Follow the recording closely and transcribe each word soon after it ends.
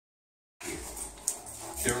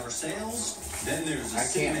There are sales, then there's a I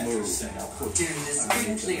can't move. sale. During the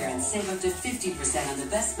spring clearance, save up to 50% on the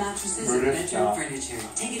best mattresses and bedroom furniture.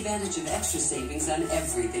 Take advantage of extra savings on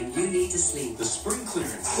everything you need to sleep. The spring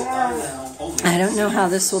clearance are now only. I don't know how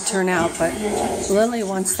this will turn out, but Lily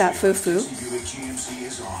wants that foo-foo.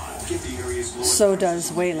 So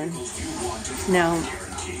does Waylon. Now,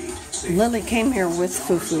 Lily came here with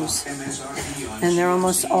foo-foos, and they're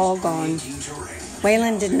almost all gone.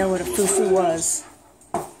 Waylon didn't know what a foo-foo was.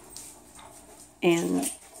 And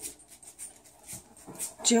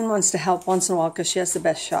June wants to help once in a while because she has the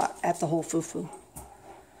best shot at the whole foo-foo.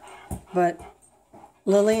 But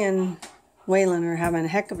Lily and Waylon are having a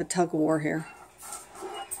heck of a tug of war here.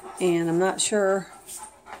 And I'm not sure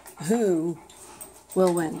who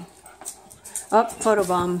will win. Oh,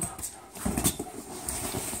 photobomb.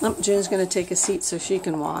 Oh, June's going to take a seat so she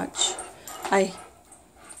can watch.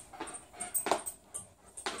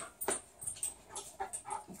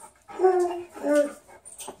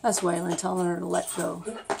 That's Waylon telling her to let go.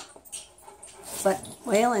 But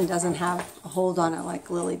Waylon doesn't have a hold on it like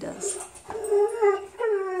Lily does.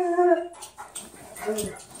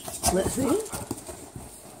 See?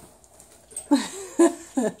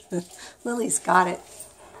 Lily's got it.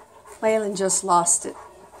 Waylon just lost it.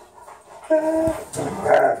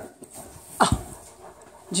 Oh,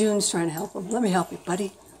 June's trying to help him. Let me help you,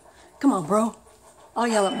 buddy. Come on, bro. I'll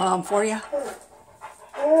yell at Mom for you.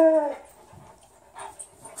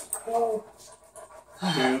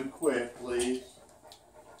 June, quit, please.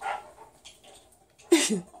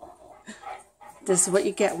 This is what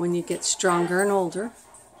you get when you get stronger and older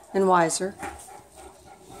and wiser.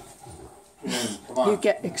 June, come on. You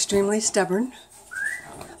get extremely stubborn.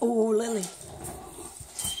 Oh, Lily.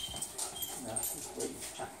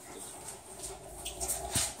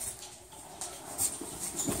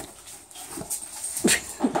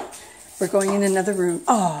 We're going in another room.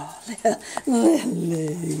 Oh,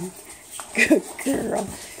 Lily. Good girl.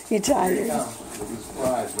 You tired?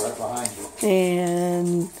 Surprise right behind you.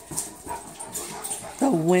 And the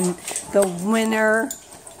winner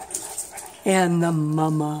and the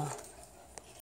mama.